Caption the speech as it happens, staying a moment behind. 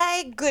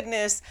my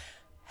goodness.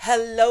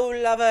 Hello,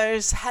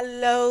 lovers.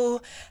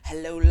 Hello.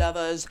 Hello,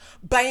 lovers.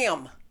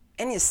 Bam.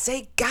 And you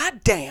say,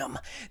 God damn,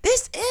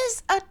 this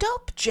is a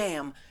dope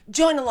jam.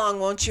 Join along,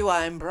 won't you?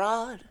 I'm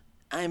broad.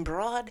 I'm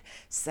broad.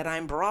 Said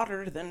I'm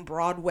broader than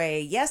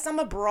Broadway. Yes, I'm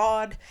a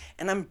broad,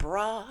 and I'm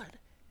broad,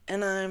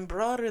 and I'm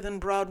broader than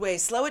Broadway.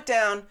 Slow it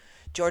down,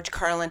 George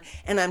Carlin,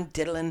 and I'm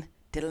diddlin'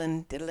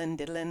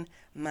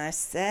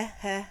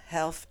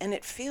 myself, and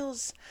it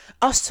feels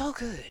oh so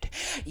good.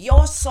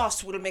 Your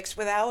sauce will mix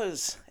with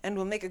ours, and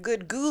we'll make a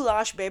good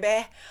goulash,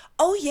 baby.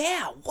 Oh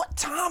yeah, what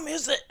time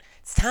is it?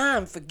 It's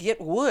time for Get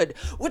Wood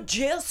with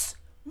Jess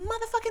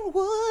motherfucking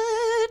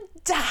Wood.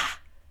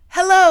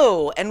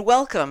 Hello and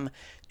welcome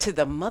to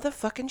the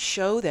motherfucking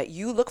show that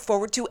you look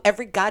forward to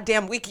every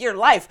goddamn week of your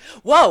life.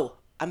 Whoa,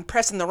 I'm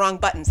pressing the wrong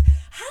buttons.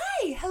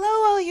 Hi,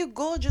 hello, all you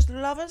gorgeous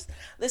lovers.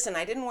 Listen,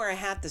 I didn't wear a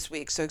hat this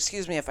week, so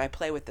excuse me if I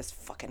play with this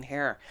fucking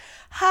hair.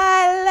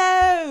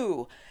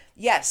 Hello.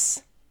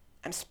 Yes,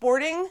 I'm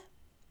sporting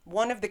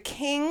one of the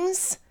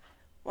kings,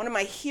 one of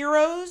my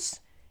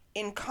heroes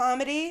in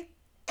comedy,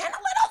 and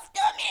a little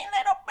scummy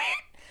little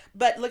bit.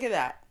 But look at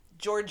that,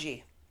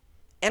 Georgie.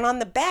 And on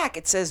the back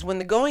it says, when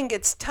the going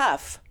gets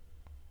tough,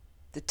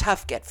 the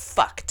tough get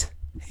fucked.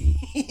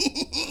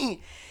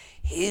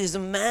 He's a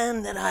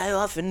man that I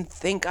often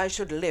think I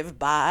should live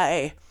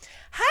by.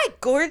 Hi,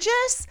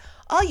 gorgeous.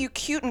 All you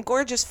cute and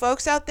gorgeous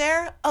folks out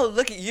there. Oh,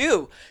 look at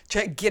you.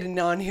 Getting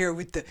on here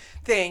with the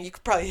thing. You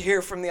could probably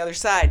hear from the other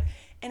side.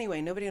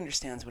 Anyway, nobody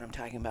understands what I'm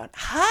talking about.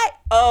 Hi.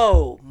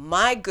 Oh,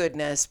 my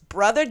goodness.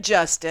 Brother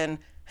Justin.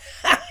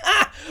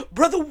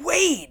 Brother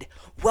Wade.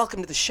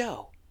 Welcome to the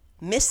show.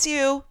 Miss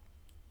you.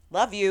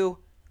 Love you.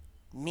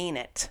 Mean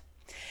it.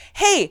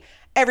 Hey,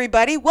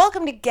 everybody,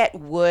 welcome to Get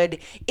Wood.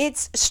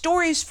 It's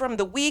stories from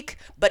the week,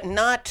 but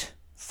not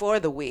for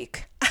the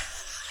week.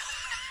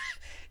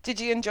 Did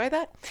you enjoy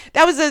that?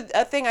 That was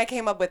a thing I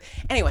came up with.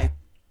 Anyway,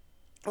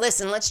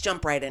 listen, let's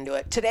jump right into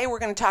it. Today we're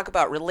going to talk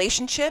about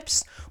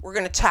relationships. We're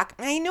going to talk,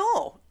 I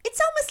know,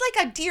 it's almost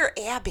like a Dear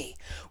Abby.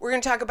 We're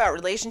going to talk about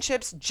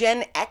relationships,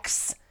 Gen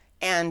X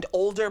and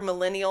older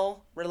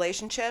millennial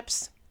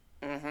relationships.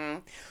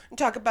 And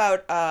talk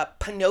about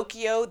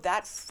Pinocchio,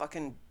 that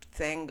fucking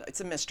thing. It's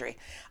a mystery.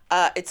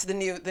 It's the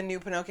new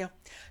Pinocchio.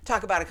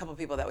 Talk about a couple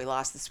people that we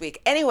lost this week.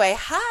 Anyway,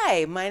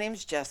 hi, my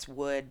name's Jess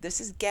Wood.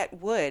 This is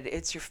Get Wood.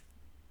 It's your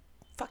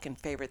fucking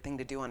favorite thing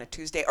to do on a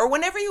Tuesday or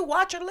whenever you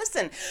watch or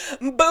listen.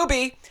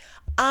 Booby.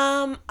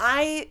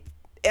 I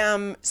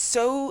am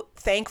so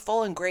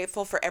thankful and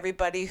grateful for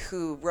everybody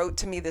who wrote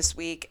to me this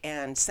week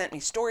and sent me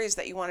stories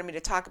that you wanted me to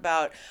talk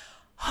about.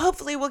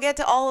 Hopefully we'll get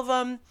to all of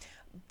them,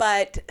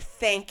 but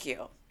thank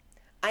you.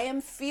 I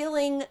am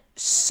feeling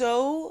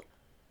so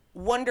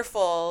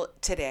wonderful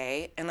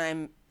today, and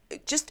I'm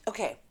just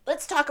okay.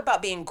 Let's talk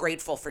about being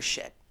grateful for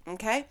shit.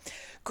 Okay,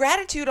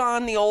 gratitude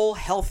on the old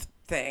health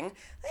thing.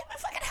 I'm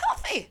fucking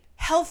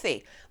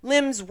healthy,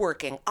 limbs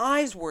working,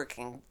 eyes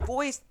working,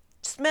 voice,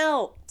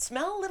 smell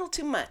a little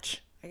too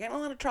much. I get in a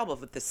lot of trouble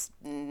with this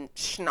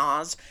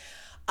schnoz.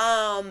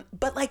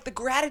 But like the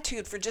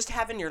gratitude for just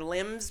having your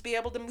limbs be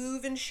able to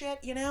move and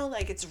shit, you know,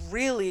 like it's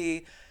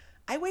really.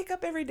 I wake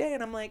up every day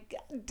and I'm like,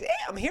 God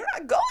damn, here I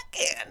go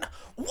again.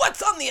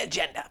 What's on the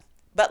agenda?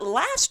 But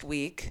last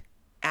week,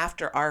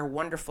 after our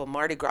wonderful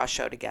Mardi Gras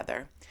show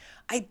together,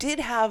 I did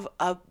have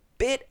a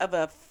bit of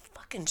a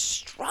fucking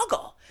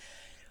struggle.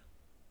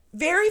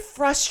 Very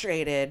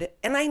frustrated.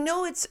 And I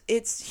know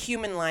it's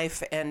human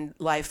life and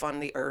life on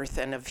the earth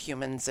and of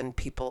humans and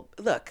people.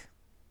 Look,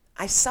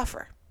 I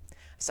suffer. I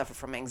suffer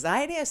from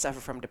anxiety. I suffer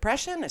from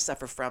depression. I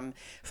suffer from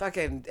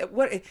fucking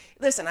what?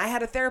 Listen, I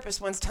had a therapist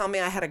once tell me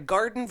I had a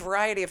garden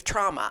variety of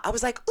trauma. I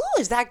was like,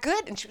 "Ooh, is that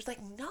good?" And she was like,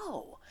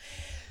 "No."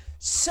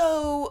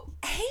 So,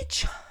 hey,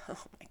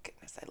 oh my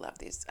goodness, I love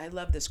these. I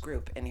love this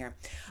group in here.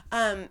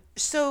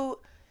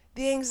 So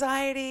the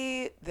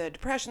anxiety, the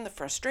depression, the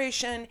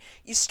frustration,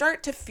 you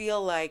start to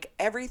feel like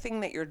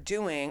everything that you're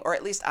doing, or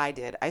at least I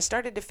did. I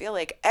started to feel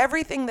like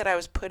everything that I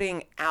was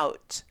putting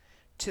out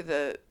to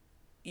the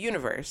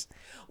universe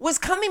was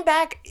coming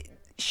back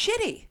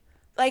shitty.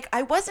 Like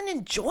I wasn't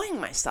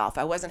enjoying myself.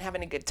 I wasn't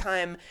having a good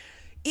time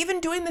even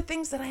doing the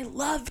things that I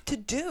love to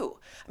do.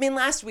 I mean,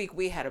 last week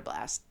we had a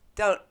blast.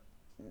 Don't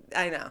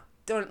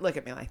look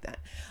at me like that.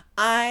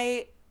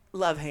 I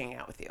love hanging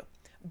out with you.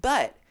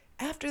 But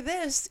after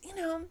this, you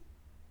know,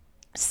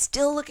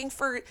 still looking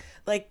for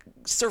like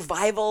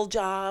survival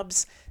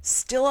jobs,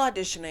 still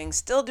auditioning,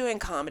 still doing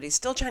comedy,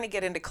 still trying to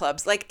get into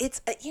clubs. Like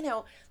it's, you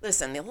know,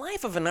 listen, the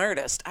life of an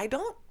artist, I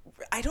don't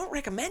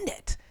recommend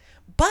it.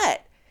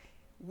 But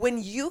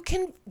when you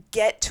can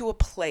get to a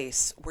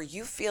place where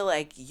you feel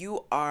like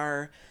you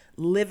are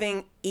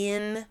living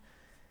in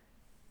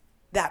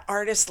that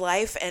artist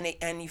life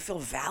and you feel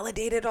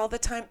validated all the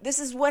time, this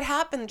is what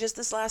happened just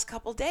this last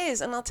couple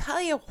days. And I'll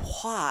tell you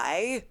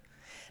why.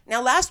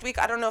 Now, last week,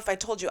 I don't know if I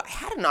told you, I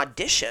had an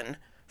audition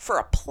for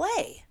a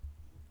play.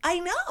 I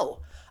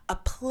know, a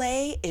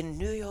play in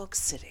New York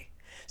City.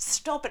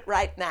 Stop it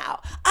right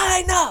now.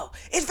 I know,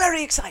 it's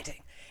very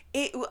exciting.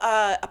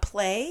 A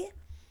play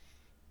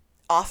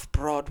off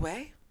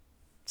Broadway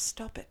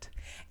Stop it.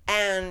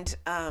 And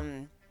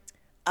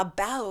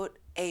about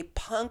a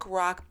punk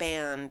rock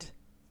band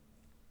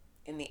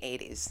in the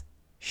 80s.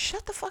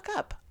 Shut the fuck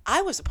up.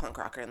 I was a punk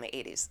rocker in the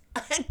 80s.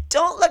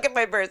 Don't look at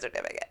my birth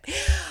certificate.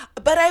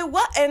 But I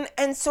was,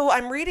 and so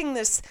I'm reading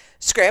this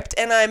script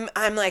and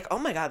I'm like, "Oh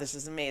my God, this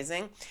is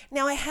amazing."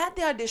 Now I had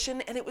the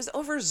audition and it was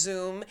over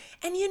Zoom,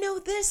 and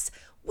this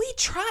we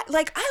try,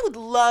 like, I would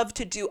love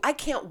to do, I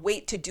can't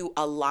wait to do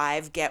a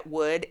live Get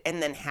Wood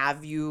and then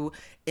have you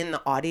in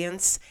the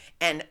audience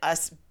and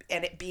us,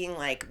 and it being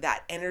like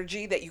that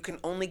energy that you can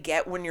only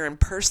get when you're in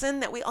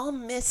person that we all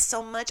miss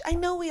so much. I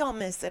know we all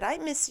miss it. I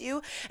miss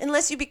you,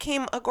 unless you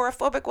became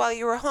agoraphobic while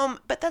you were home,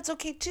 but that's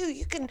okay too.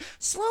 You can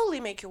slowly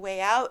make your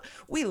way out.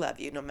 We love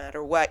you no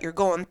matter what you're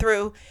going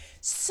through.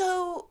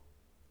 So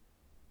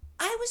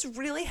I was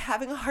really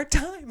having a hard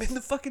time in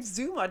the fucking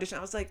Zoom audition.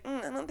 I was like,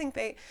 I don't think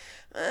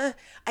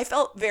I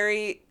felt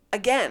very,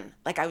 again,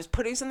 like I was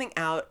putting something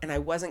out and I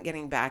wasn't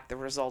getting back the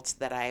results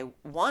that I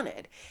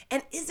wanted.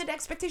 And is it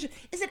expectation?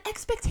 Is it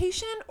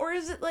expectation, or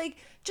is it like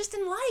just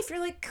in life? You're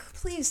like,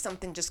 please,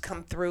 something just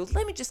come through.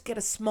 Let me just get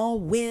a small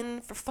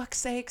win, for fuck's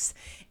sakes.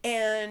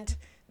 And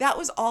that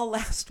was all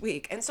last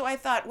week. And so I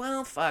thought,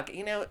 well, fuck,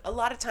 a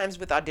lot of times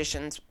with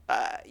auditions,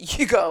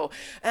 you go,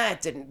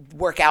 it didn't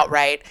work out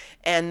right.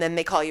 And then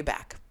they call you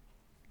back.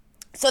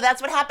 So that's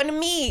what happened to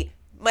me,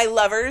 my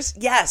lovers.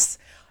 Yes,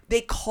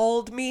 they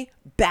called me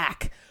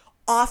back.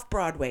 Off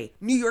Broadway,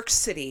 New York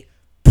City,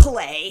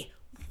 play.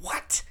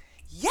 What?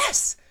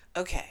 Yes.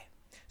 Okay.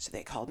 So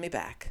they called me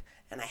back.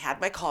 And I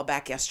had my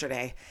callback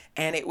yesterday,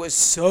 and it was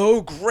so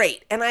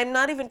great. And I'm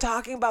not even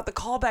talking about the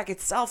callback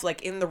itself,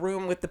 like in the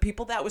room with the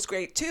people. That was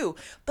great too.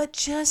 But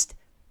just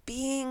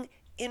being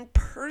in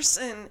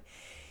person.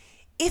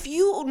 If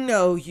you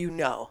know, you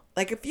know.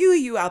 Like, if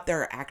you out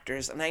there are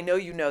actors, and I know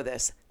you know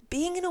this,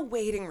 being in a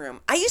waiting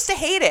room, I used to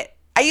hate it.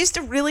 I used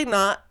to really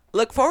not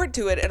look forward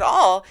to it at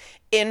all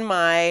in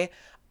my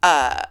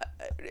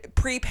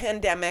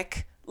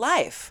pre-pandemic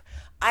life.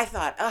 I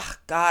thought, oh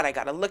God, I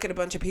got to look at a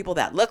bunch of people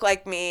that look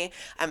like me.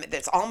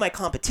 That's all my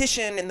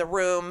competition in the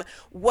room.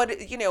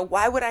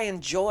 Why would I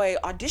enjoy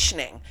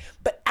auditioning?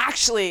 But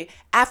actually,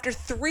 after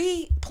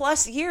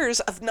 3+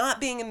 years of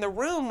not being in the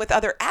room with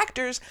other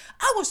actors,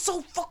 I was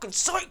so fucking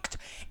psyched.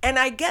 And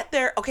I get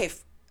there. Okay,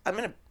 I'm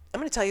gonna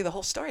tell you the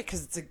whole story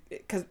because it's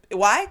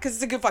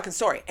a good fucking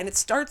story, and it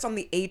starts on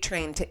the A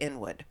train to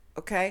Inwood.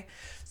 Okay,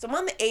 so I'm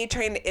on the A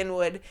train to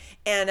Inwood,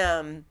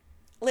 and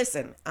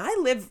listen, I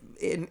live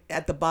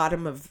at the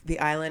bottom of the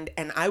island,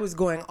 and I was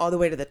going all the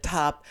way to the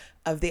top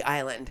of the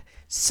island.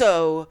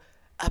 So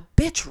a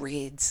bitch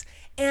reads,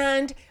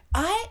 and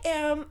I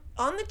am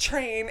on the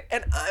train,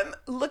 and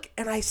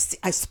I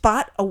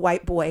spot a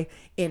white boy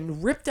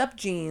in ripped up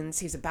jeans.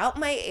 He's about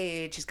my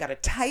age. He's got a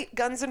tight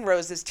Guns N'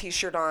 Roses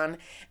t-shirt on,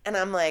 and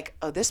I'm like,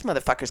 oh, this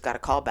motherfucker's got a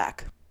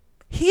callback.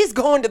 He's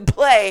going to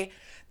play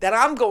that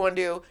I'm going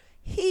to.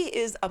 He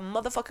is a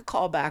motherfucker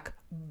callback.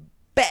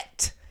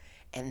 Bet.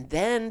 And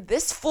then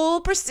this fool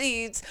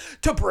proceeds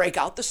to break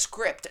out the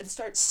script and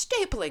start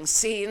stapling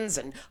scenes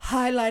and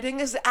highlighting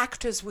as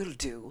actors will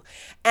do.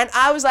 And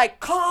I was like,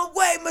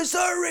 Conway,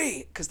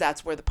 Missouri, because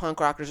that's where the punk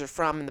rockers are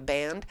from in the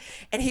band.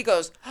 And he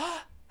goes,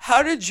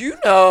 how did you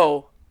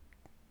know?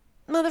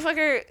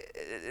 Motherfucker,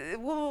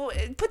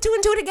 put two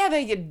and two together,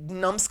 you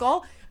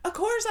numbskull. Of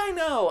course I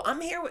know.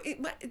 I'm here.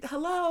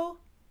 Hello?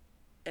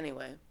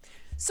 Anyway.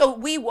 So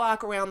we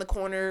walk around the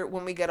corner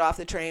when we get off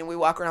the train. We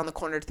walk around the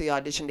corner to the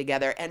audition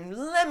together. And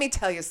let me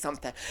tell you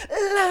something.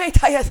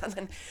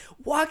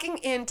 Walking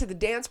into the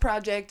Dance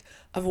Project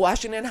of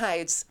Washington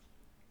Heights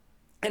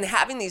and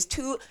having these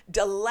two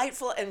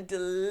delightful and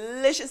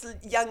delicious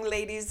young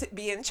ladies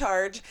be in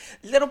charge.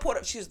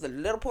 She's the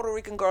little Puerto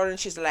Rican girl, and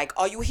she's like,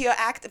 are you here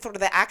for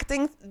the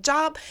acting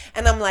job?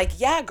 And I'm like,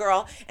 yeah,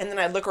 girl. And then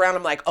I look around,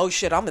 I'm like, oh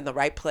shit, I'm in the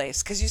right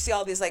place. Because you see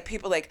all these like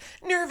people like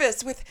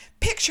nervous with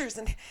pictures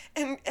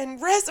and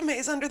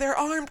resumes under their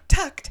arm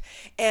tucked.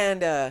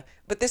 And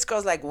but this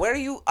girl's like, are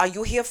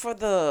you here for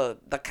the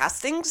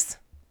castings?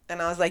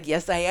 And I was like,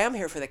 yes, I am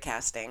here for the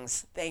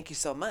castings. Thank you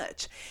so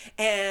much.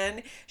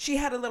 And she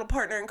had a little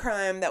partner in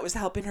crime that was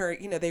helping her.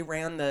 They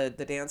ran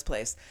the dance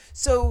place.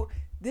 So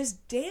this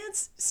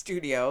dance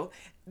studio,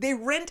 they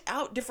rent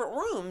out different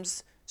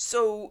rooms.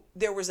 So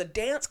there was a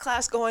dance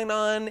class going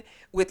on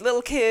with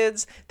little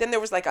kids. Then there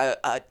was like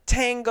a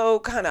tango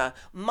kind of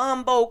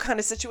mambo kind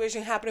of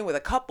situation happening with a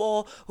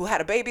couple who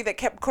had a baby that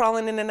kept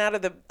crawling in and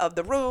out of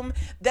the room.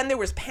 Then there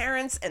was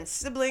parents and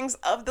siblings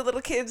of the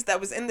little kids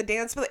that was in the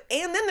dance.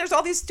 And then there's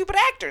all these stupid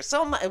actors.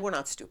 So we're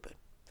not stupid.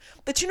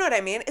 But you know what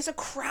I mean? It's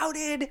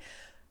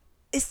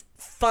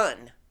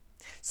fun.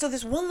 So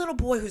this one little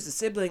boy who's a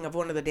sibling of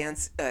one of the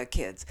dance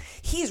kids,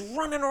 he's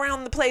running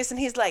around the place and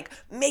he's like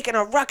making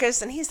a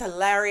ruckus and he's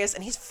hilarious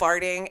and he's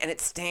farting and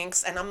it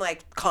stinks. And I'm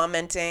like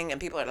commenting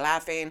and people are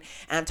laughing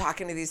and I'm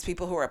talking to these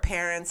people who are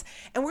parents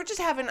and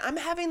I'm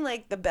having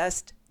like the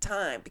best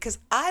time because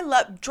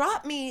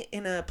drop me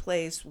in a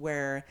place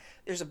where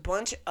there's a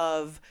bunch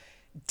of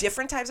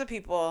different types of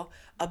people,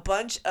 a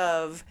bunch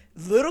of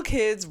little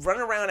kids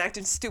running around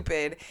acting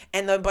stupid,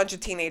 and a bunch of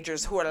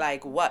teenagers who are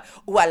like, what?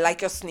 Oh, I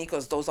like your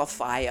sneakers. Those are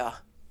fire.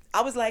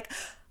 I was like,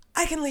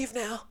 I can leave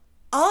now.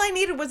 All I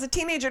needed was a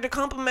teenager to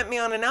compliment me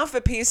on an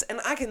outfit piece, and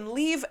I can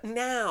leave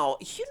now.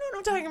 You know what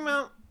I'm talking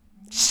about?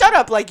 Shut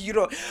up, like you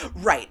don't,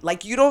 right,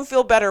 like you don't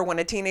feel better when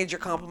a teenager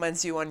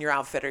compliments you on your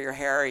outfit or your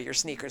hair or your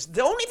sneakers.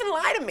 Don't even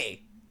lie to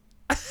me.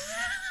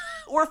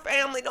 We're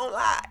family, don't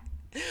lie.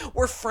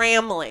 We're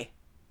family.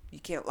 You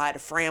can't lie to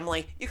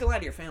family. You can lie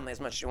to your family as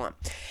much as you want.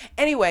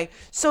 Anyway,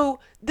 so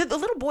the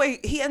little boy,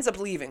 he ends up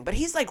leaving, but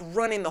he's like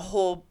running the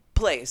whole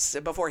place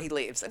before he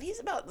leaves. And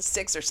he's about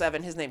 6 or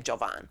 7. His name's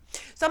Jovan.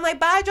 So I'm like,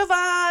 bye,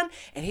 Jovan.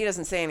 And he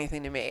doesn't say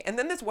anything to me. And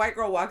then this white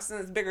girl walks in,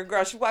 this bigger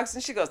girl. She walks in,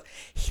 she goes,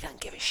 he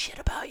doesn't give a shit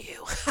about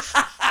you.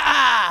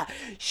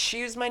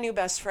 She was my new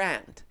best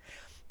friend.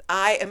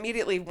 I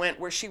immediately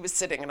went where she was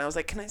sitting and I was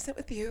like, can I sit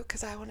with you?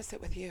 Because I want to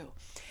sit with you.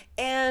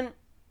 And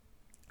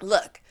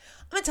look,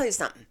 I'm going to tell you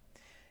something.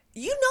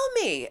 You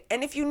know me.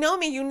 And if you know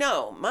me, you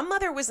know. My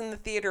mother was in the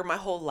theater my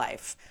whole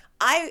life.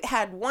 I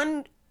had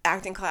one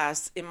acting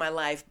class in my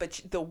life, but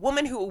the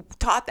woman who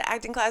taught the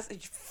acting class,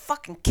 she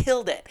fucking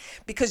killed it.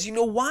 Because you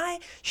know why?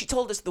 She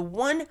told us the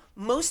one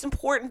most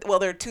important, well,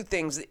 there are 2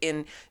 things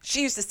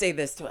she used to say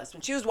this to us.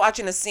 When she was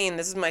watching a scene,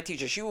 this is my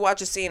teacher, she would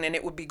watch a scene and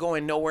it would be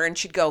going nowhere and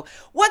she'd go,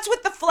 what's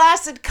with the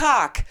flaccid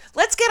cock?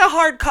 Let's get a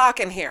hard cock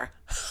in here.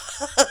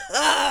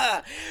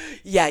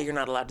 Yeah, you're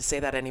not allowed to say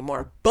that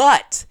anymore.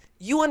 But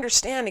you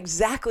understand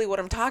exactly what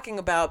I'm talking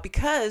about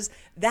because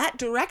that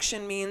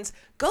direction means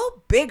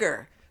go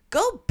bigger.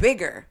 Go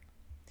bigger.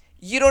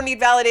 You don't need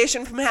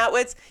validation from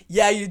Hatwits?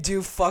 Yeah, you do,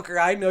 fucker.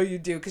 I know you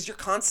do because you're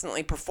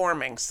constantly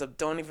performing. So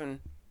don't even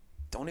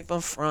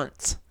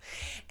front.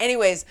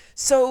 Anyways,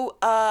 so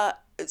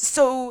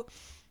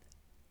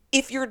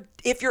if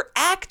you're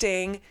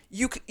acting,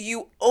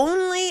 you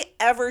only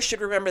ever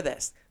should remember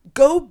this.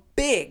 Go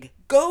big.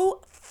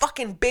 Go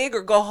fucking big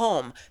or go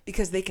home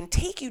because they can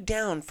take you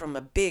down from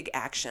a big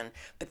action,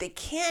 but they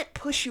can't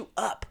push you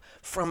up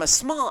from a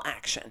small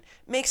action.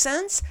 Make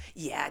sense?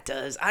 Yeah, it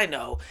does. I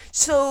know.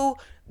 So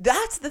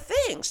that's the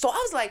thing. So I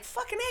was like,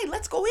 fucking hey,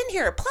 let's go in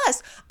here.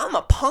 Plus, I'm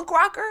a punk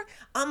rocker.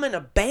 I'm in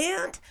a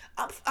band.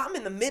 I'm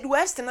in the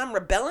Midwest and I'm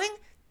rebelling.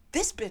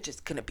 This bitch is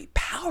going to be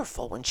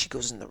powerful when she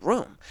goes in the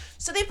room.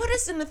 So they put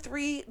us in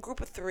a group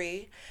of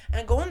 3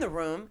 and I go in the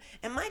room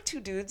and my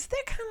 2 dudes, they're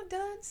kind of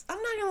duds. I'm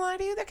not going to lie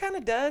to you. They're kind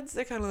of duds.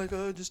 They're kind of like,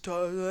 oh, just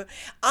talk.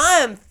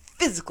 I'm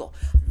physical.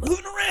 I'm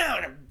moving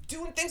around. I'm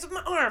doing things with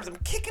my arms. I'm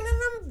kicking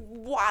and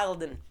I'm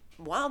wilding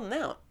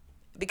out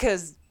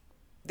because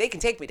they can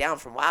take me down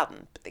from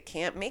wilding, but they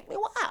can't make me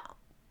wild.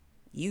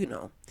 You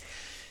know.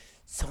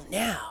 So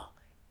now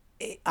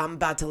I'm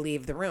about to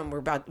leave the room.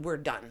 We're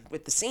done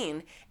with the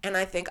scene. And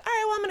I think, all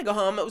right, well, I'm going to go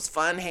home. It was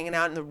fun hanging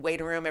out in the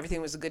waiting room.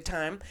 Everything was a good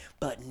time.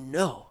 But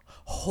no,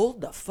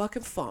 hold the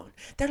fucking phone.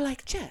 They're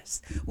like,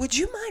 Jess, would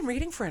you mind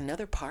reading for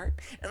another part?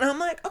 And I'm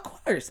like, of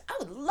course. I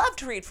would love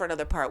to read for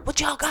another part. What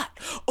y'all got?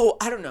 Oh,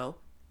 I don't know.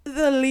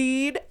 The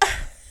lead.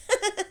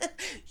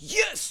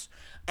 Yes.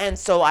 And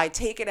so I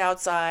take it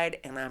outside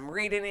and I'm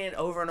reading it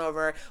over and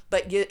over.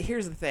 But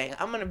here's the thing.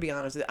 I'm going to be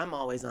honest with you. I'm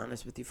always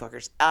honest with you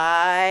fuckers.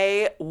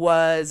 I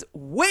was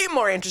way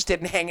more interested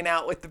in hanging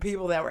out with the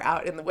people that were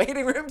out in the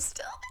waiting room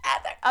still,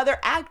 other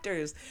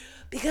actors.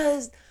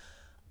 Because,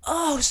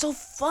 oh, so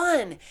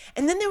fun.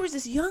 And then there was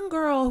this young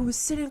girl who was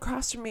sitting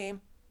across from me.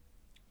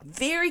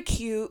 Very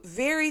cute,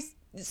 very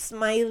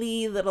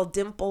smiley, little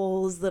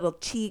dimples, little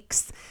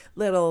cheeks,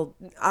 little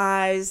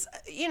eyes,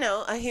 you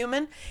know, a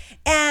human.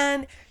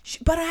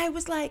 But I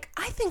was like,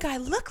 I think I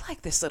look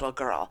like this little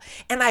girl.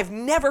 And I've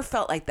never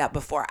felt like that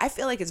before. I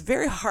feel like it's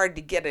very hard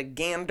to get a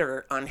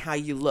gander on how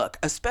you look,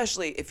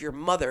 especially if your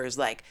mother is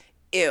like,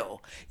 ew.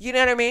 You know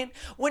what I mean?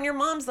 When your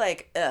mom's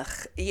like,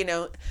 ugh, you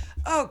know,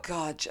 oh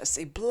God,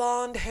 Jesse,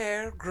 blonde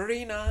hair,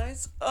 green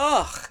eyes,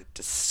 ugh,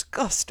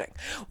 disgusting.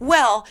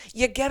 Well,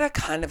 you get a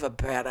kind of a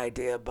bad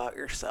idea about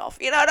yourself.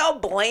 You know,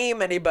 don't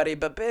blame anybody,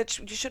 but bitch,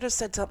 you should have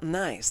said something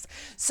nice.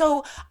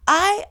 So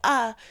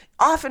I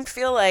often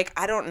feel like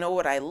I don't know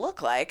what I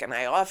look like, and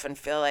I often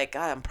feel like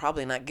I'm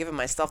probably not giving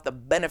myself the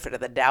benefit of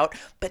the doubt,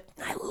 but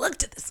I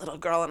looked at this little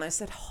girl and I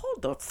said,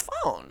 hold the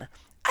phone.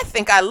 I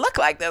think I look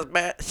like this,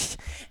 bitch.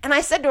 And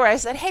I said to her, I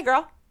said, hey,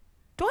 girl,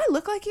 do I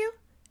look like you?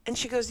 And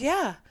she goes,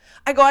 yeah.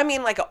 I go, I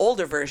mean like an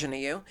older version of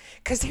you.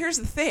 Because here's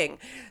the thing.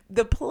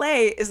 The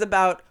play is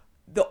about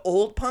the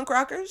old punk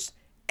rockers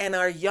and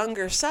our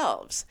younger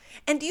selves.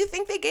 And do you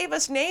think they gave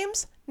us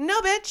names?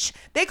 No, bitch.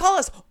 They call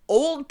us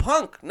Old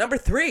Punk number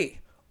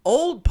 3.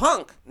 Old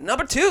Punk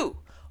number 2.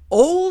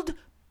 Old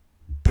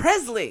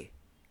Presley.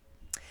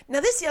 Now,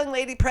 this young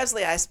lady,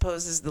 Presley, I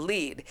suppose, is the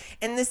lead.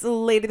 And this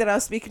little lady that I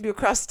was speaking to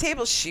across the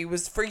table, she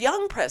was for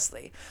young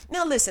Presley.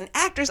 Now, listen,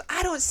 actors,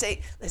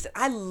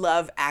 I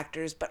love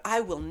actors, but I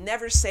will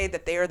never say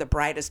that they are the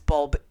brightest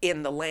bulb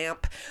in the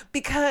lamp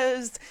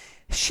because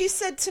She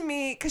said to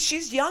me, because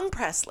she's young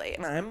Presley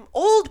and I'm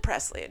old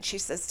Presley, and she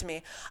says to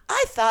me,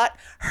 I thought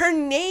her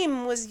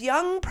name was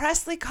Young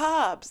Presley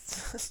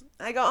Cobbs.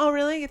 I go, oh,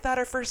 really? You thought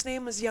her first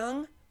name was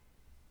Young?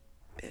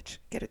 Bitch,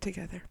 get it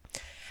together.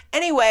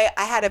 Anyway,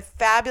 I had a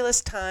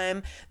fabulous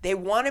time. They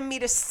wanted me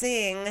to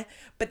sing,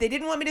 but they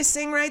didn't want me to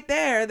sing right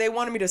there. They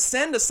wanted me to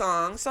send a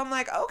song. So I'm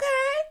like, okay,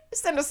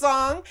 send a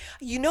song.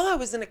 You know, I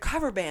was in a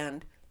cover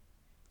band.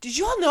 Did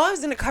you all know I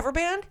was in a cover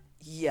band?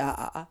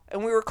 Yeah.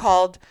 And we were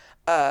called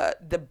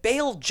the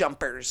Bail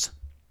Jumpers.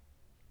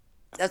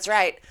 That's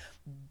right.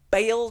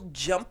 Bail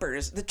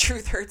Jumpers. The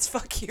truth hurts.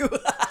 Fuck you.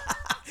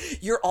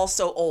 You're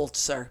also old,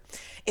 sir.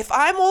 If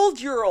I'm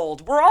old, you're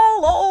old. We're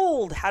all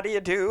old. How do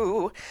you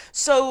do?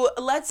 So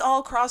let's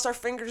all cross our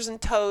fingers and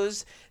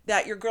toes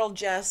that your girl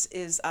Jess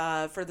is,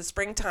 for the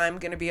springtime,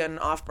 going to be an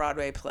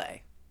off-Broadway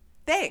play.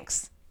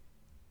 Thanks.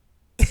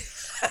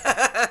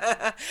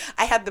 I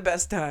had the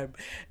best time.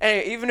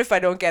 And even if I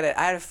don't get it,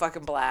 I had a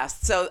fucking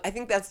blast. So I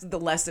think that's the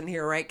lesson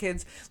here, right,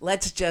 kids?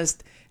 Let's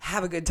just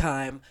have a good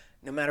time,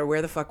 no matter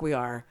where the fuck we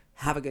are.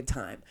 Have a good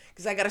time.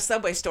 Because I got a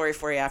subway story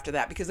for you after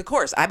that. Because of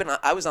course,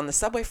 I was on the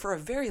subway for a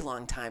very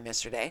long time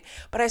yesterday,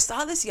 but I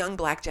saw this young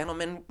black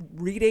gentleman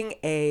reading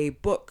a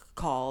book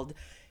called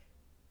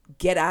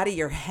Get Out of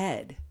Your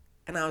Head.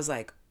 And I was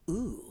like,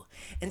 ooh.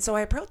 And so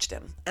I approached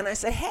him and I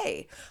said,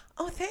 hey,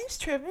 oh, thanks,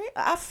 Trippy.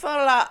 I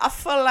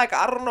felt like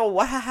I don't know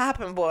what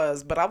happened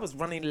was, but I was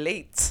running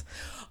late.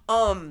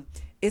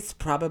 It's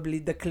probably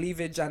the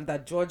cleavage and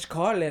that George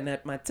Carlin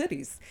at my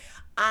titties.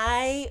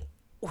 I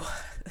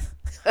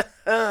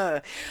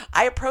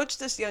approached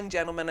this young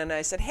gentleman and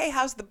I said, hey,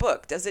 how's the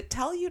book? Does it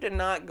tell you to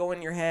not go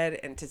in your head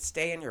and to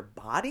stay in your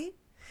body?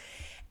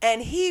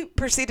 And he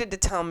proceeded to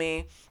tell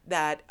me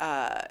that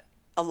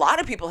a lot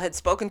of people had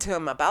spoken to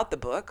him about the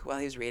book while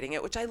he was reading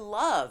it, which I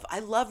love. I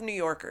love New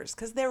Yorkers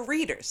because they're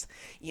readers.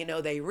 You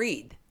know, they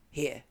read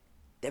here.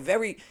 They're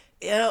very,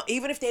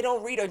 even if they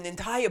don't read an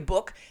entire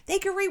book, they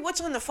can read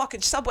what's on the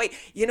fucking subway.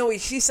 You know, you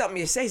see something,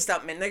 you say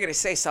something, and they're going to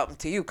say something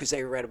to you because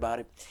they read about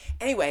it.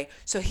 Anyway,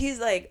 so he's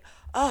like,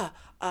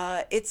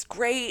 it's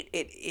great.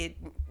 It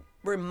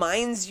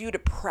reminds you to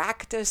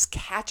practice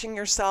catching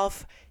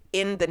yourself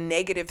in the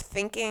negative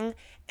thinking,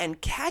 and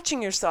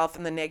catching yourself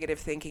in the negative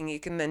thinking, you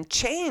can then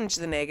change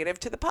the negative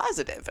to the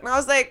positive. And I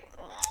was like,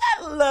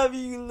 I love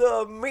you,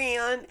 little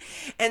man.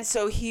 And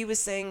so he was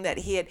saying that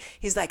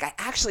he's like, I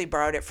actually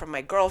borrowed it from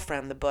my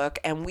girlfriend, the book,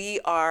 and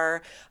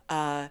we're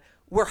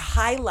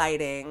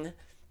highlighting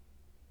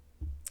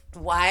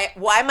why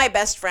my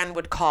best friend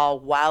would call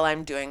while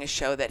I'm doing a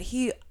show that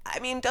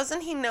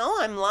doesn't he know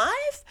I'm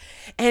live?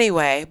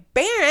 Anyway,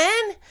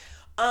 Baron,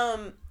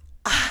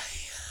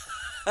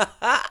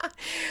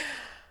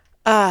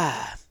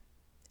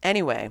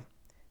 anyway,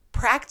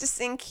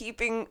 practicing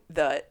keeping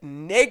the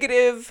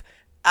negative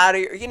out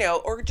of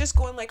your, or just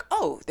going like,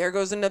 oh, there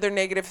goes another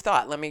negative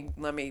thought. Let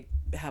me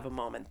have a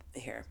moment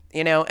here,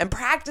 and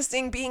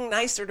practicing being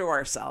nicer to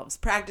ourselves,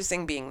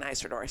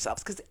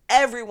 because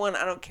everyone,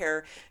 I don't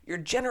care your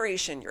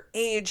generation, your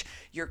age,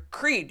 your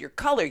creed, your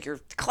color, your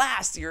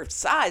class, your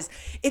size,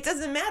 it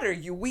doesn't matter.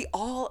 We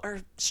all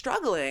are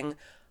struggling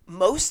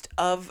most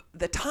of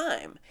the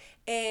time.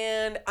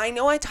 And I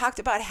know I talked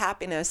about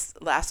happiness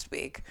last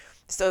week.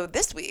 So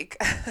this week,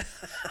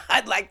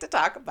 I'd like to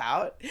talk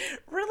about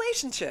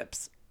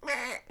relationships.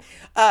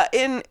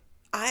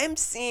 I'm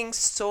seeing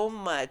so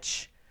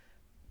much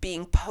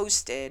being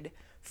posted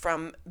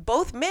from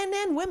both men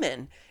and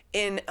women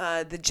in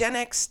the Gen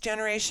X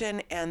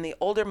generation and the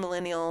older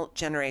millennial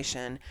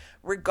generation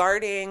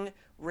regarding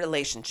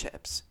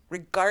relationships,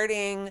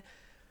 regarding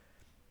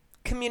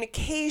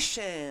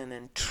communication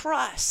and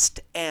trust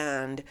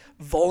and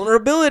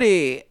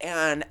vulnerability.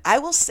 And I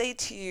will say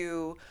to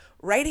you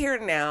right here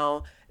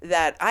now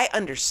that I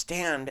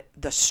understand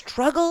the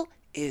struggle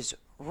is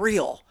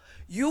real.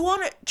 You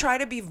want to try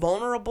to be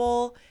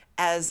vulnerable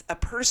as a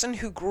person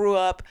who grew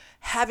up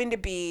having to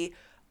be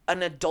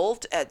an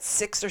adult at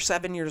 6 or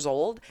 7 years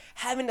old,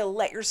 having to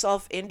let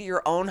yourself into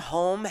your own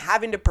home,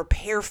 having to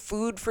prepare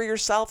food for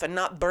yourself and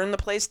not burn the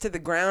place to the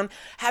ground,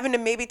 having to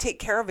maybe take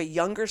care of a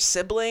younger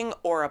sibling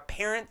or a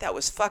parent that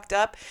was fucked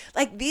up.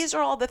 Like, these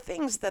are all the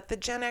things that the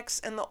Gen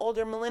X and the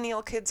older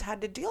millennial kids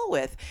had to deal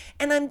with.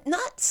 And I'm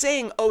not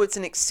saying, oh, it's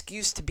an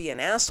excuse to be an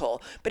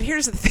asshole, but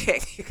here's the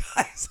thing, you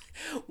guys.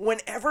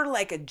 Whenever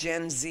like a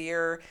Gen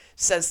Zer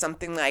says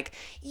something like,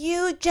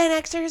 you Gen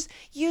Xers,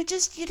 you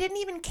didn't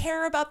even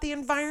care about the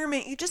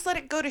environment. You just let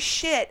it go to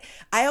shit.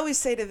 I always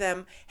say to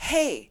them,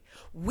 hey,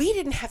 we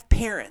didn't have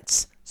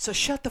parents, so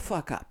shut the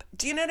fuck up.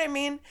 Do you know what I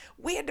mean?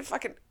 We had to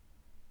fucking,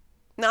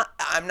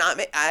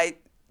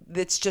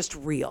 it's just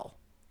real.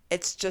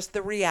 It's just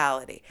the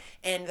reality.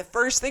 And the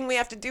first thing we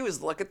have to do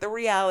is look at the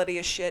reality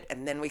of shit,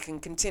 and then we can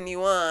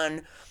continue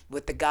on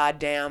with the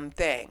goddamn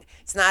thing.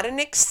 It's not an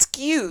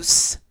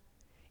excuse.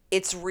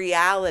 It's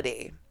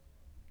reality.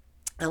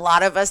 A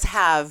lot of us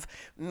have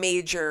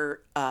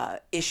major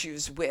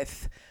issues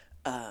with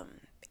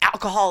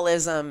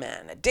alcoholism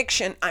and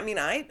addiction. I mean,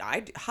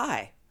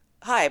 hi,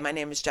 my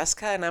name is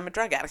Jessica and I'm a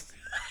drug addict.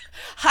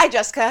 Hi,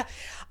 Jessica.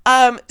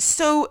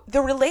 So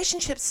the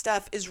relationship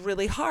stuff is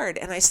really hard.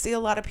 And I see a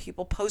lot of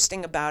people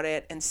posting about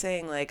it and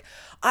saying, like,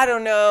 I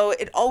don't know,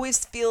 it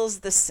always feels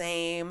the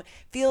same.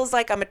 Feels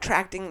like I'm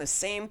attracting the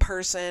same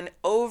person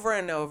over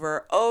and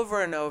over,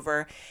 over and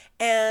over.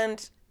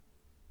 And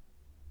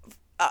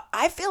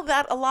I feel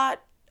that a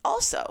lot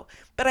also.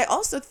 But I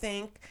also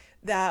think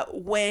that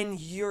when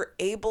you're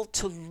able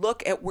to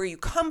look at where you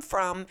come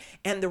from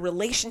and the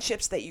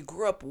relationships that you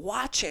grew up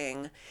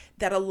watching,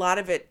 that a lot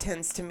of it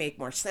tends to make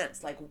more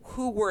sense, like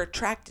who we're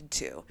attracted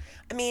to.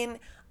 I mean,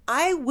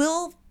 I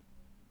will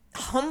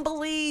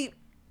humbly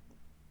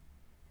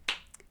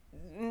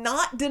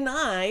not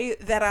deny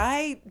that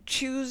I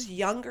choose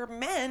younger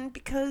men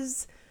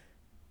because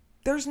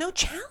there's no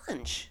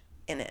challenge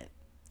in it.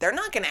 They're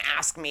not going to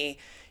ask me,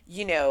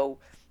 you know,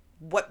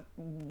 what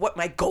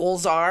my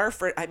goals are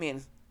for, I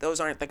mean, those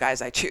aren't the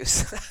guys I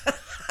choose.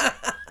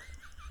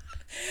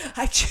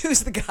 I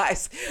choose the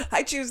guys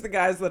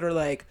that are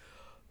like,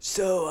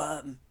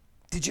 so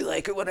did you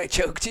like it when I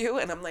choked you?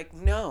 And I'm like,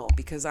 no,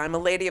 because I'm a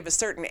lady of a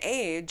certain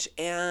age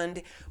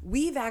and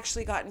we've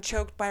actually gotten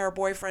choked by our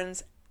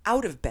boyfriends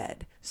out of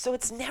bed. So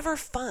it's never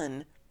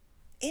fun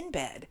in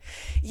bed.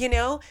 You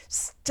know,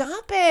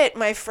 stop it,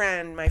 my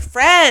friend. My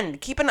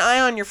friend, keep an eye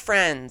on your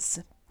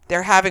friends.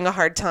 They're having a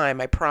hard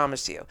time, I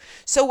promise you.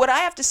 So what I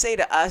have to say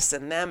to us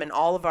and them and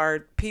all of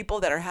our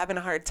people that are having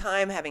a hard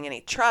time having any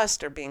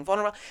trust or being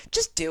vulnerable,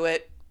 just do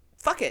it.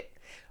 Fuck it.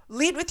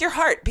 Lead with your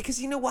heart,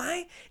 because you know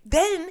why?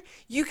 Then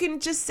you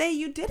can just say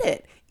you did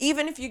it.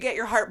 Even if you get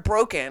your heart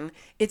broken,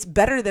 it's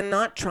better than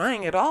not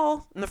trying at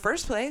all in the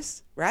first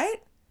place, right?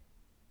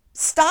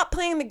 Stop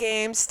playing the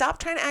game. Stop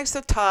trying to act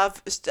so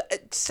tough.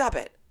 Stop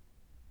it.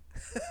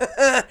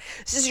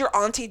 This is your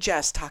Auntie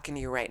Jess talking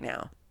to you right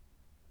now.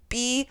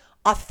 Be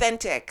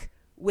authentic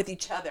with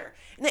each other.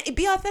 And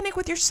be authentic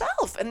with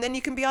yourself. And then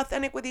you can be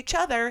authentic with each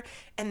other.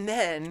 And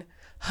then,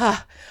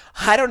 I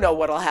don't know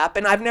what'll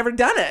happen. I've never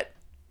done it.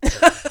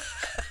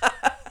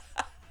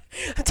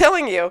 I'm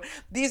telling you,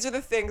 these are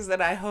the things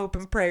that I hope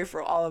and pray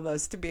for all of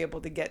us to be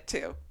able to get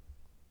to.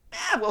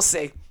 We'll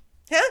see.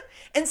 Huh?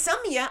 And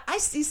some of you, I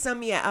see some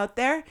of you out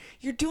there,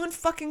 you're doing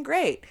fucking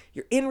great.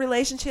 You're in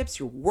relationships,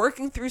 you're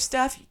working through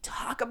stuff, you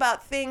talk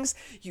about things,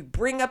 you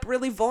bring up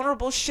really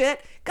vulnerable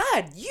shit.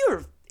 God,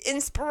 you're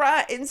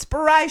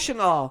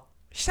inspirational.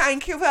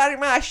 Thank you very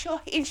much. You're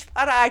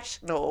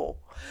inspirational.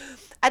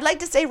 I'd like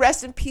to say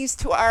rest in peace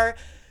to our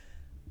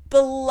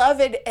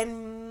beloved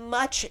and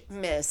much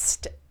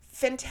missed,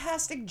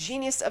 fantastic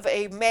genius of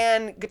a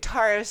man,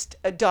 guitarist,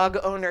 a dog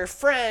owner,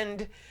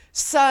 friend,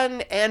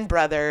 son, and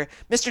brother,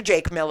 Mr.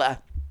 Jake Miller.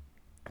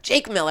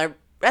 Jake Miller,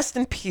 rest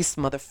in peace,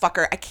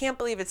 motherfucker. I can't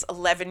believe it's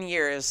 11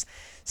 years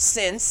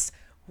since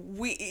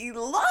we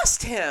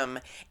lost him.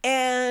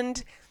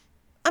 And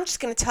I'm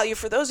just going to tell you,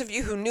 for those of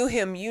you who knew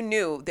him, you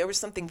knew there was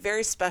something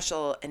very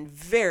special and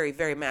very,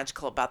 very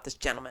magical about this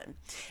gentleman.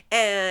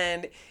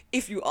 And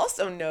if you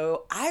also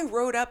know, I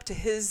rode up to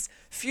his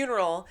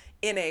funeral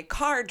in a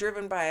car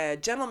driven by a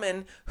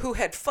gentleman who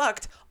had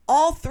fucked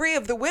all three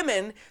of the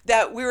women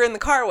that we were in the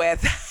car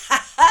with.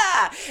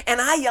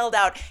 And I yelled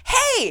out,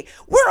 hey,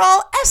 we're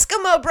all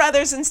Eskimo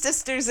brothers and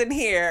sisters in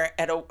here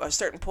at a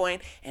certain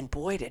point. And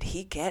boy, did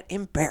he get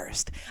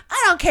embarrassed.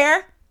 I don't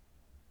care,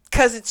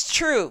 because it's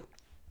true.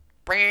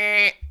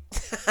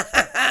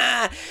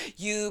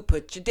 You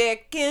put your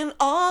dick in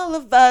all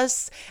of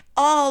us,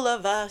 all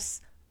of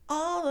us,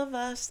 all of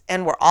us,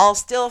 and we're all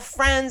still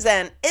friends.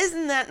 And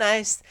isn't that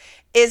nice?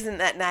 Isn't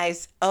that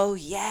nice? Oh,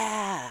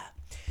 yeah.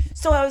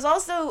 So I was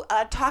also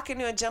talking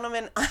to a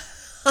gentleman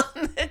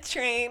on the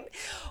train,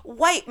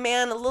 white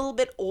man, a little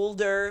bit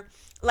older,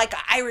 like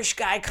an Irish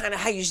guy, kind of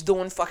how he's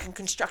doing, fucking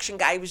construction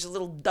guy. He was a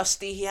little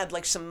dusty. He had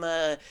like some,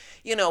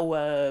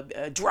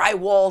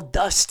 drywall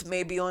dust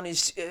maybe on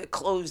his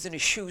clothes and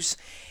his shoes.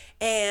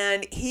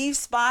 And he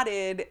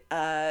spotted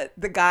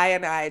the guy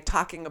and I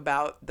talking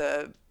about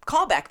the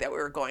callback that we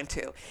were going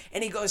to.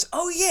 And he goes,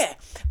 oh yeah,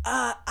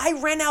 I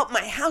rent out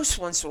my house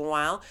once in a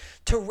while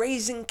to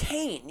Raising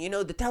Cain, you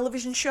know, the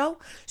television show.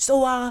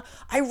 So I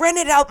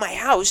rented out my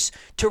house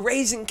to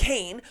Raising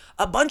Cain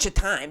a bunch of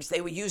times.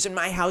 They were using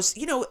my house,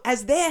 you know,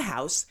 as their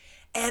house.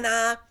 And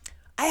I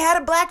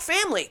had a black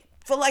family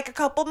for like a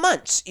couple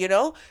months, you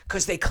know,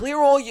 because they clear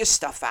all your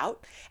stuff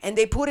out and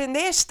they put in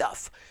their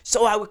stuff.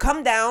 So I would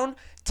come down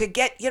to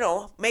get, you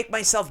know, make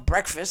myself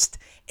breakfast.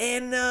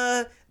 And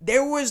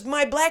there was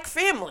my black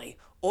family,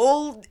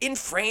 all in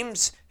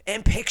frames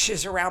and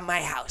pictures around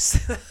my house.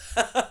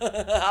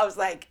 I was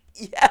like,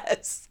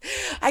 yes.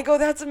 I go,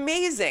 that's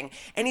amazing.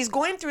 And he's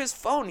going through his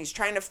phone. He's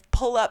trying to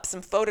pull up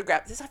some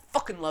photographs. I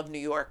fucking love New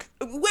York.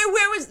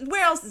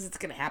 Where else is this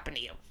going to happen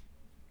to you?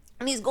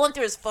 And he's going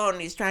through his phone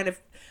and he's trying to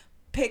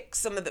find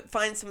some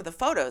of the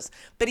photos.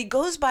 But he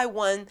goes by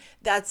one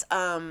that's,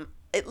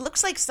 it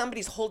looks like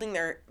somebody's holding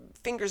their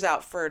fingers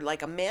out for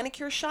like a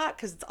manicure shot,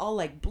 because it's all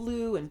like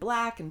blue and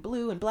black and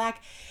blue and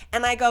black.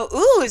 And I go,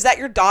 ooh, is that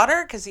your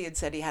daughter? Because he had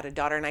said he had a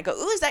daughter. And I go,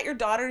 ooh, is that your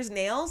daughter's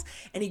nails?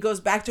 And he goes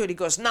back to it. He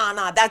goes,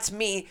 nah, that's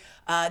me.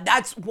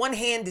 That's one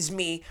hand is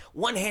me.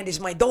 One hand is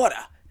my daughter.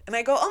 And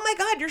I go, oh my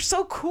God, you're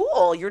so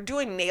cool. You're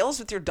doing nails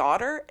with your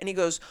daughter? And he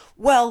goes,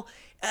 well,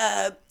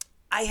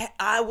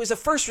 I was a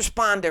first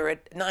responder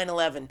at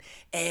 9/11,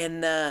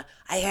 and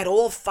I had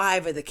all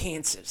 5 of the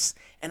cancers,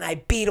 and I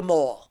beat them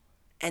all.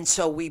 And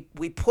so we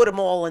put them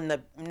all in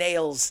the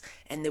nails,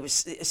 and there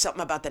was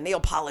something about the nail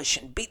polish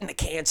and beating the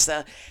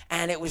cancer.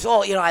 And it was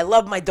all, I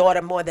love my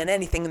daughter more than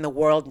anything in the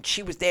world, and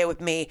she was there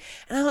with me.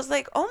 And I was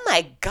like, oh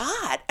my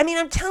God. I mean,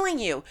 I'm telling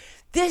you,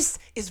 this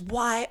is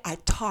why I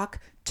talk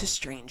to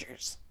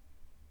strangers.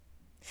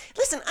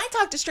 Listen, I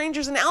talked to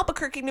strangers in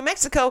Albuquerque, New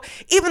Mexico,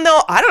 even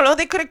though, I don't know,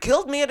 they could have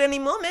killed me at any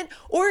moment,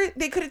 or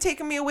they could have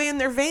taken me away in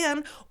their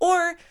van,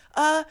 or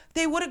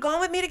they would have gone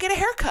with me to get a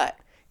haircut.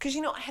 Because,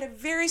 I had a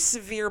very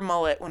severe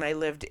mullet when I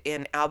lived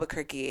in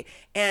Albuquerque,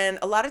 and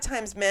a lot of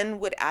times men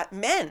would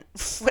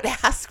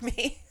ask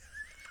me,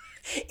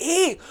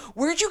 hey,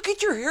 where'd you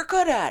get your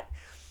haircut at?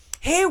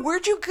 Hey,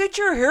 where'd you get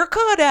your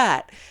haircut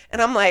at?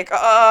 And I'm like,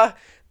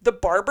 the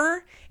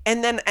barber.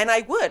 And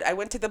I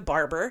went to the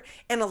barber,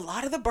 and a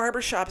lot of the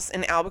barber shops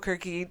in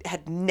Albuquerque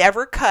had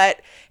never cut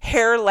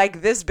hair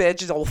like this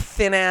bitch, old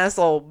thin ass,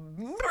 old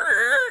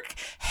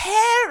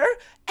hair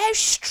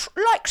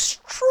like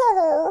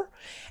straw.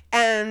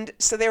 And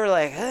so they were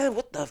like,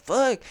 what the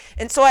fuck?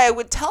 And so I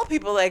would tell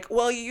people, like,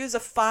 well, you use a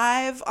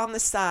 5 on the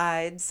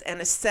sides and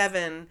a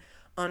 7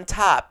 on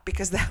top,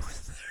 because that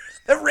was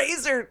the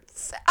razor.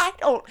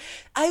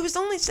 I was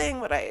only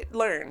saying what I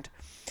learned.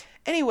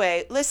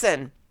 Anyway,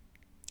 listen.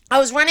 I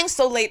was running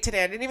so late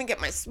today, I didn't even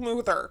get my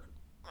smoother.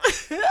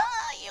 You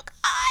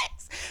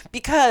guys.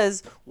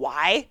 Because,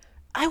 why?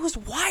 I was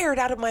wired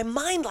out of my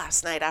mind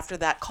last night after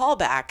that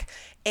callback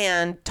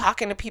and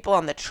talking to people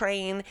on the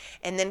train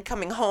and then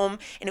coming home,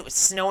 and it was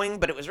snowing,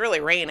 but it was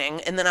really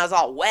raining. And then I was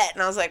all wet,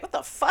 and I was like, what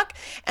the fuck?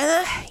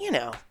 And,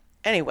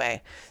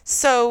 anyway.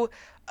 So,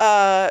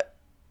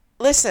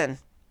 listen,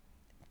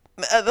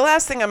 the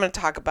last thing I'm going to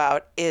talk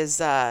about is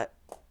my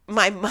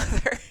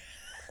mother.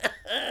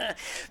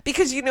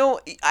 Because,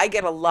 I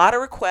get a lot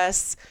of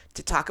requests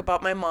to talk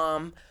about my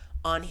mom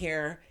on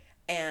here.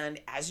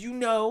 And as you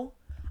know,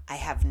 I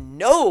have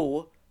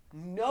no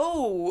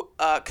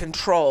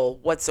control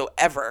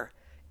whatsoever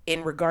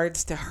in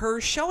regards to her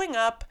showing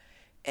up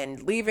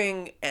and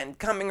leaving and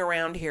coming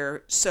around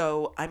here.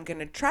 So I'm going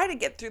to try to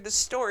get through the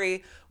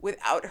story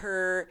without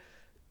her.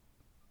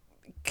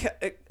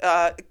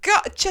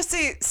 God,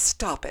 Jesse,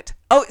 stop it.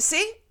 Oh,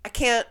 see? I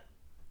can't.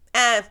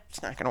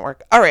 It's not going to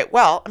work. All right,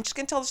 well, I'm just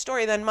going to tell the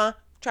story then, Ma.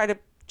 Try to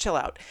chill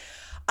out.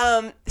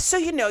 So,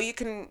 you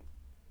can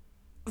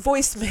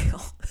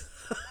voicemail.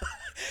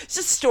 It's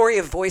just a story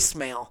of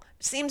voicemail.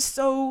 It seems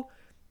so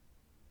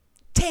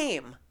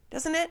tame,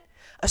 doesn't it?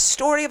 A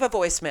story of a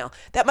voicemail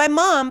that my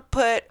mom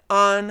put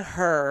on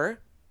her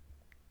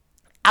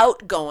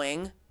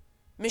outgoing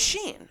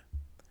machine.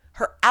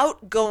 Her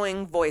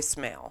outgoing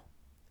voicemail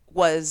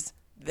was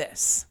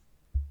this.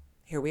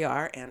 Here we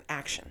are, and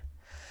action.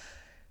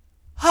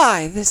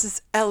 Hi, this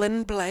is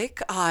Ellen Blake.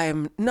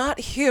 I'm not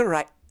here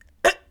right...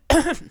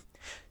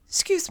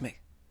 Excuse me.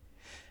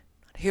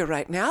 Not here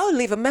right now.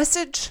 Leave a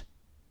message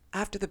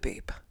after the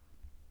beep.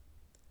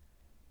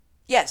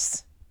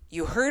 Yes,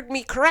 you heard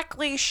me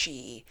correctly.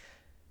 She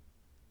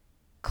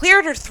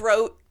cleared her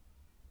throat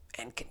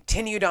and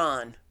continued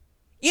on.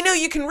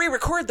 You can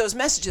re-record those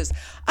messages.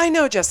 I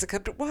know,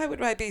 Jessica, but why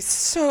would I be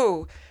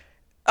so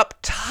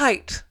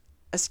uptight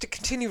as to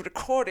continue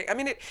recording? I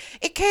mean,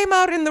 it came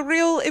out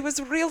it was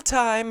real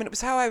time, and it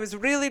was how I was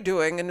really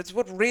doing, and it's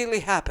what really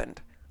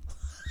happened.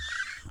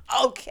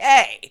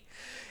 Okay.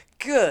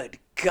 Good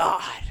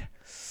God.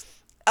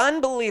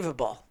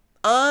 Unbelievable.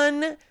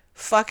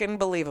 Unfucking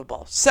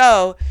believable.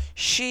 So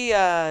she's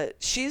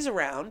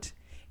around,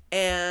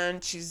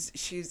 and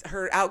she's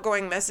her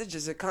outgoing message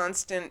is a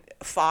constant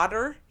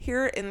fodder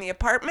here in the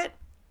apartment.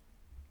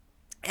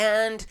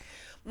 And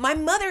my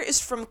mother is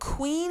from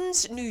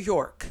Queens, New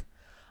York.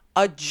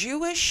 A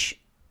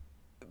Jewish,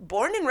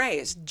 born and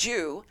raised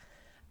Jew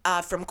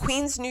from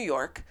Queens, New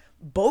York.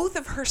 Both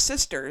of her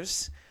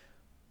sisters,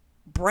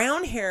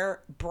 brown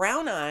hair,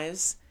 brown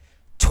eyes,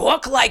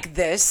 talk like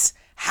this.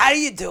 How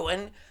you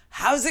doing?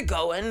 How's it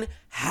going?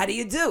 How do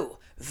you do?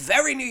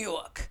 Very New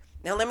York.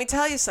 Now, let me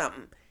tell you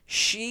something.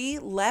 She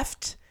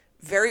left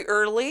very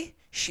early.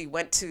 She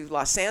went to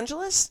Los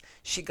Angeles.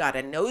 She got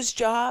a nose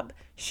job.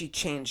 She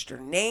changed her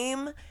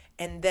name.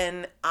 And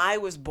then I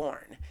was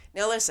born.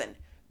 Now, listen.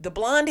 The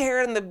blonde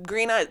hair and the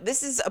green eyes,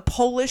 this is a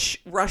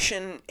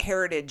Polish-Russian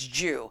heritage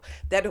Jew.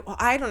 That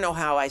I don't know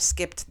how I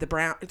skipped the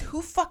brown.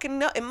 Who fucking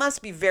knows? It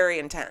must be very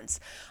intense.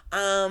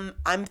 I'm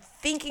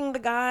thinking the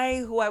guy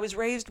who I was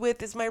raised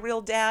with is my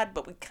real dad,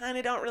 but we kind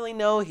of don't really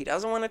know. He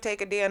doesn't want to take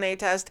a DNA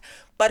test.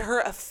 But her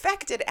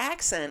affected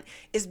accent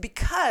is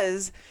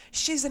because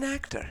she's an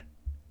actor.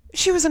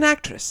 She was an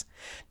actress.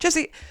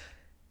 Jesse,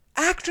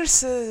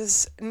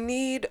 actresses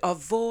need a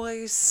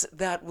voice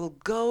that will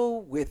go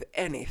with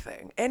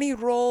anything. Any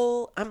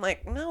role. I'm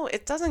like, no,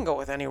 it doesn't go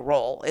with any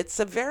role. It's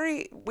a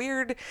very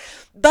weird...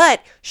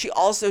 But she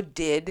also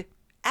did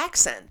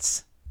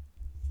accents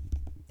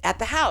at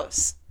the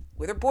house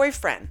with her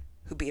boyfriend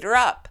who beat her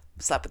up.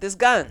 slept with his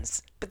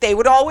guns. But they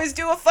would always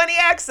do a funny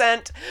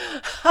accent.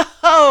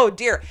 Oh,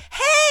 dear.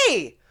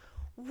 Hey!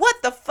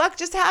 What the fuck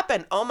just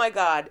happened? Oh, my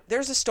God.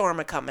 There's a storm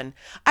a-coming.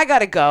 I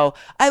gotta go.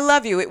 I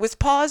love you. It was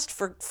paused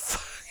for...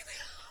 Oh,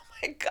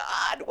 my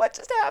God. What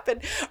just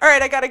happened? All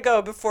right, I gotta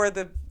go before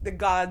the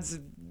gods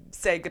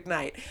say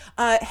goodnight.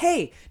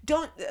 Hey,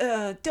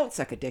 don't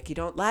suck a dick you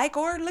don't like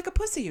or lick a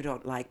pussy you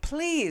don't like.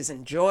 Please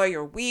enjoy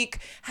your week.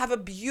 Have a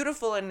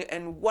beautiful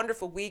and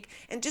wonderful week,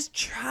 and just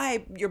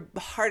try your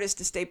hardest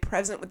to stay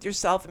present with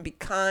yourself and be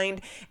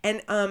kind.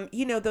 And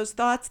those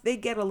thoughts, they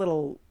get a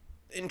little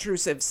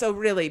intrusive. So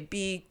really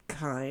be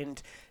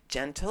kind,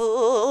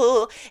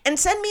 gentle, and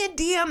send me a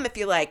DM if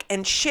you like,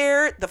 and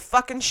share the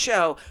fucking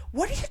show.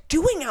 What are you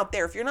doing out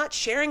there if you're not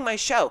sharing my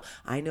show?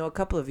 I know a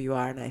couple of you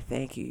are, and I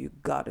thank you, you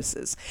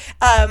goddesses.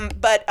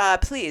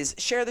 But please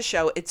share the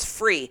show. It's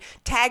free.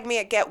 Tag me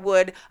at Get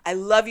Wood. I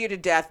love you to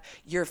death.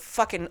 You're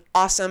fucking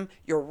awesome.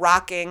 You're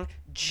rocking.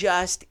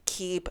 Just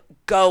keep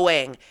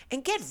going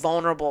and get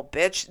vulnerable,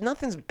 bitch.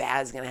 Nothing's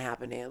bad is gonna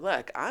happen to you.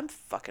 Look, I'm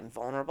fucking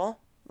vulnerable.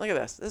 Look at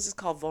this. This is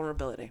called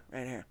vulnerability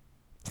right here.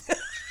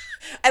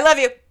 I love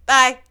you.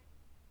 Bye.